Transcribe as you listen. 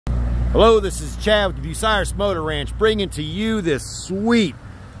Hello, this is Chad with the Bucyrus Motor Ranch, bringing to you this sweet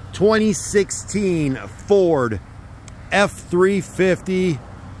 2016 Ford F350.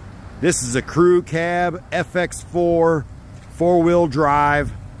 This is a crew cab, Fx4, four-wheel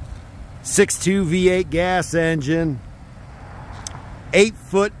drive, 6.2 V8 gas engine,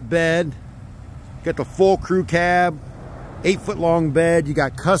 8-foot bed. Got the full crew cab, 8-foot long bed. You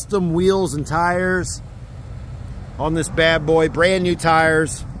got custom wheels and tires on this bad boy, brand new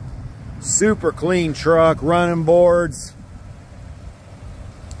tires. Super clean truck, running boards.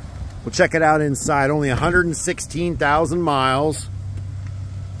 We'll check it out inside. Only 116,000 miles.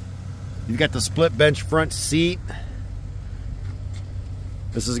 You've got the split bench front seat.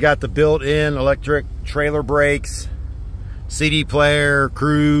 This has got the built-in electric trailer brakes, CD player,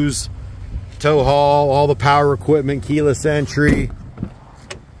 cruise, tow haul, all the power equipment, keyless entry.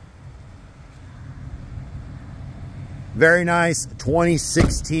 Very nice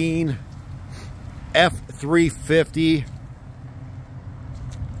 2016 F350.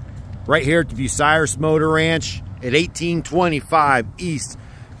 Right here at the Bucyrus Motor Ranch at 1825 East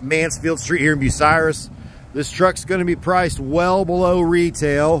Mansfield Street here in Bucyrus. This truck's going to be priced well below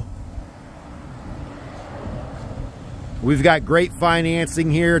retail. We've got great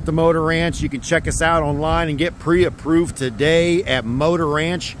financing here at the Motor Ranch. You can check us out online and get pre-approved today at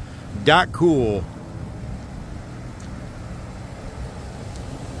motorranch.cool.